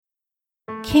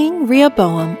King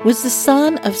Rehoboam was the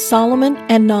son of Solomon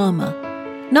and Naamah.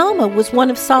 Naamah was one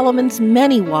of Solomon's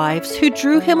many wives who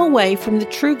drew him away from the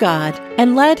true God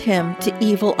and led him to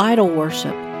evil idol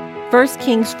worship. 1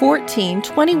 Kings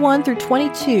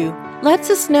 14:21-22 lets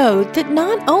us know that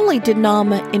not only did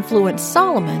Naamah influence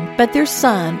Solomon, but their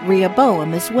son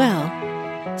Rehoboam as well.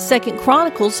 2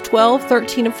 Chronicles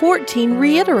 12:13-14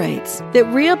 reiterates that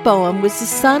Rehoboam was the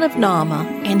son of Naamah,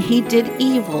 and he did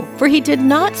evil, for he did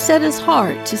not set his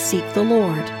heart to seek the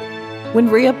Lord. When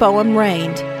Rehoboam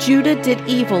reigned, Judah did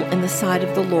evil in the sight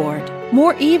of the Lord,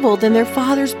 more evil than their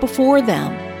fathers before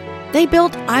them. They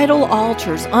built idol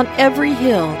altars on every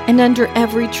hill and under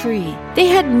every tree. They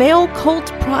had male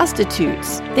cult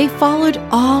prostitutes. They followed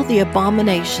all the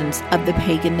abominations of the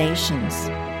pagan nations.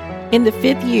 In the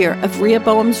 5th year of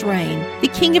Rehoboam's reign, the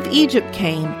king of Egypt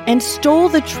came and stole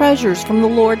the treasures from the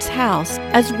Lord's house,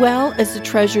 as well as the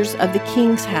treasures of the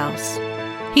king's house.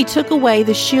 He took away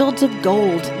the shields of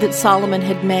gold that Solomon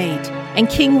had made, and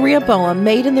King Rehoboam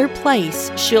made in their place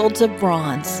shields of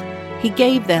bronze. He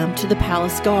gave them to the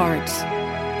palace guards.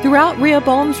 Throughout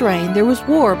Rehoboam's reign, there was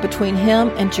war between him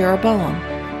and Jeroboam.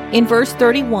 In verse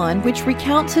 31, which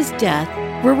recounts his death,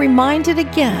 we're reminded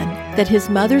again that his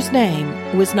mother's name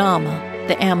was Naamah,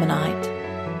 the Ammonite.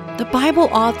 The Bible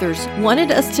authors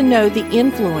wanted us to know the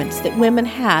influence that women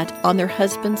had on their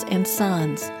husbands and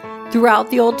sons.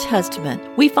 Throughout the Old Testament,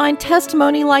 we find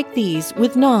testimony like these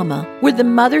with Naamah, where the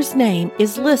mother's name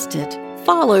is listed,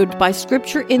 followed by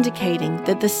scripture indicating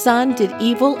that the son did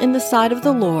evil in the sight of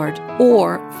the Lord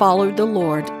or followed the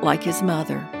Lord like his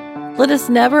mother. Let us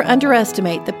never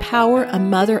underestimate the power a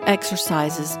mother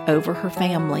exercises over her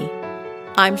family.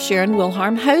 I'm Sharon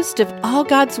Wilharm, host of All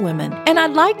God's Women, and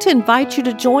I'd like to invite you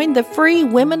to join the free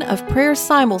Women of Prayer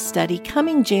Simul Study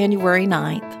coming January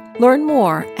 9th. Learn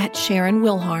more at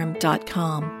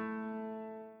SharonWilharm.com.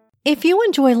 If you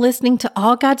enjoy listening to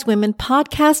All God's Women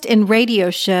podcast and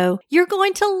radio show, you're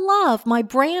going to love my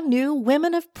brand new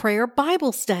Women of Prayer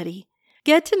Bible study.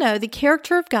 Get to know the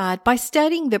character of God by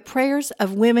studying the prayers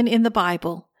of women in the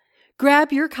Bible.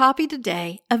 Grab your copy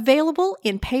today, available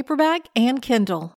in paperback and Kindle.